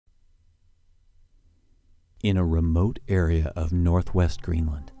In a remote area of northwest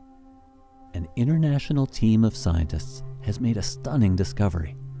Greenland, an international team of scientists has made a stunning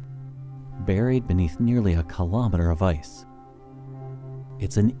discovery. Buried beneath nearly a kilometer of ice,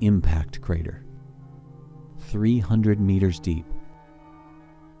 it's an impact crater, 300 meters deep,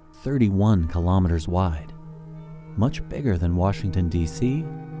 31 kilometers wide, much bigger than Washington, D.C.,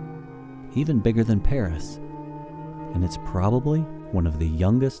 even bigger than Paris, and it's probably one of the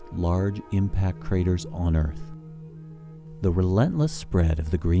youngest large impact craters on Earth. The relentless spread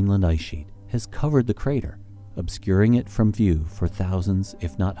of the Greenland ice sheet has covered the crater, obscuring it from view for thousands,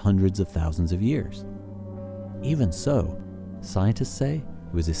 if not hundreds of thousands of years. Even so, scientists say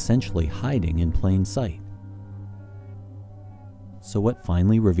it was essentially hiding in plain sight. So what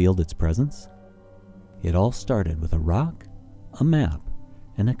finally revealed its presence? It all started with a rock, a map,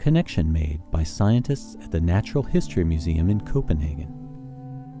 and a connection made by scientists at the Natural History Museum in Copenhagen.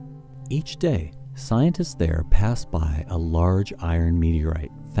 Each day, scientists there pass by a large iron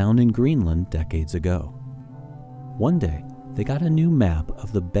meteorite found in Greenland decades ago. One day, they got a new map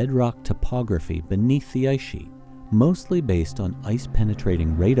of the bedrock topography beneath the ice sheet, mostly based on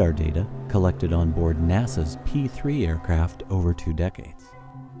ice-penetrating radar data collected on board NASA's P-3 aircraft over 2 decades.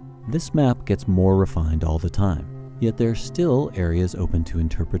 This map gets more refined all the time, yet there are still areas open to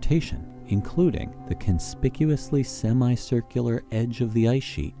interpretation, including the conspicuously semicircular edge of the ice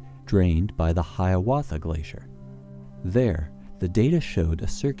sheet drained by the Hiawatha Glacier. There, the data showed a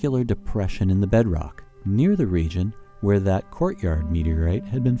circular depression in the bedrock near the region where that courtyard meteorite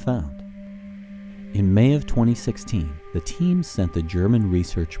had been found. In May of 2016, the team sent the German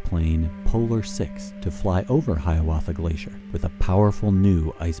research plane Polar 6 to fly over Hiawatha Glacier with a powerful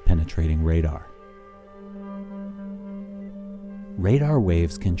new ice-penetrating radar. Radar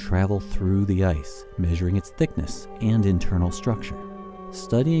waves can travel through the ice, measuring its thickness and internal structure.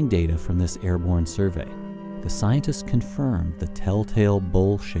 Studying data from this airborne survey, the scientists confirmed the telltale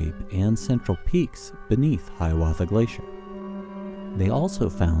bowl shape and central peaks beneath Hiawatha Glacier. They also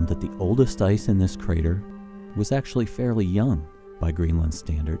found that the oldest ice in this crater was actually fairly young by Greenland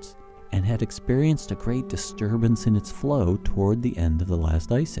standards and had experienced a great disturbance in its flow toward the end of the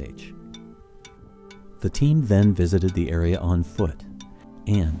last ice age. The team then visited the area on foot,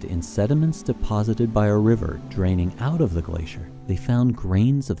 and in sediments deposited by a river draining out of the glacier, they found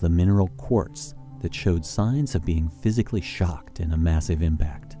grains of the mineral quartz that showed signs of being physically shocked in a massive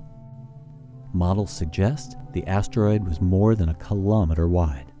impact. Models suggest the asteroid was more than a kilometer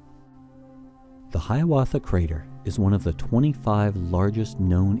wide. The Hiawatha crater is one of the 25 largest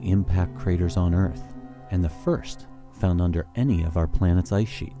known impact craters on Earth, and the first found under any of our planet's ice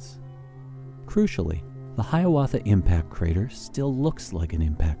sheets. Crucially, the Hiawatha impact crater still looks like an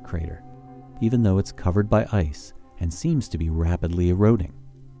impact crater, even though it's covered by ice and seems to be rapidly eroding.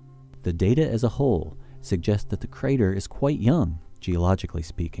 The data as a whole suggests that the crater is quite young, geologically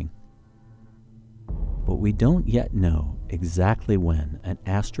speaking. But we don't yet know exactly when an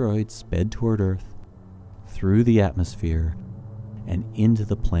asteroid sped toward Earth, through the atmosphere, and into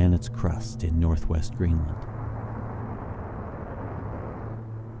the planet's crust in northwest Greenland.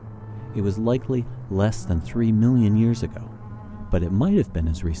 It was likely less than 3 million years ago, but it might have been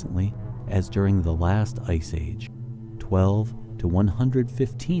as recently as during the last ice age, 12 to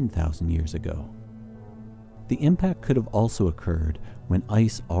 115,000 years ago. The impact could have also occurred when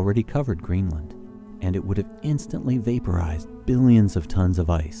ice already covered Greenland, and it would have instantly vaporized billions of tons of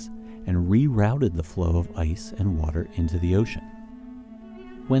ice and rerouted the flow of ice and water into the ocean.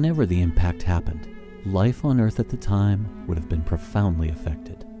 Whenever the impact happened, life on Earth at the time would have been profoundly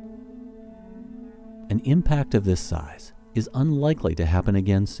affected. An impact of this size is unlikely to happen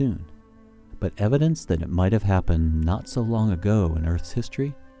again soon, but evidence that it might have happened not so long ago in Earth's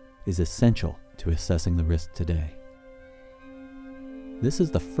history is essential to assessing the risk today. This is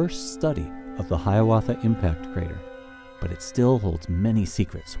the first study of the Hiawatha impact crater, but it still holds many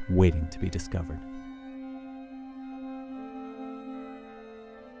secrets waiting to be discovered.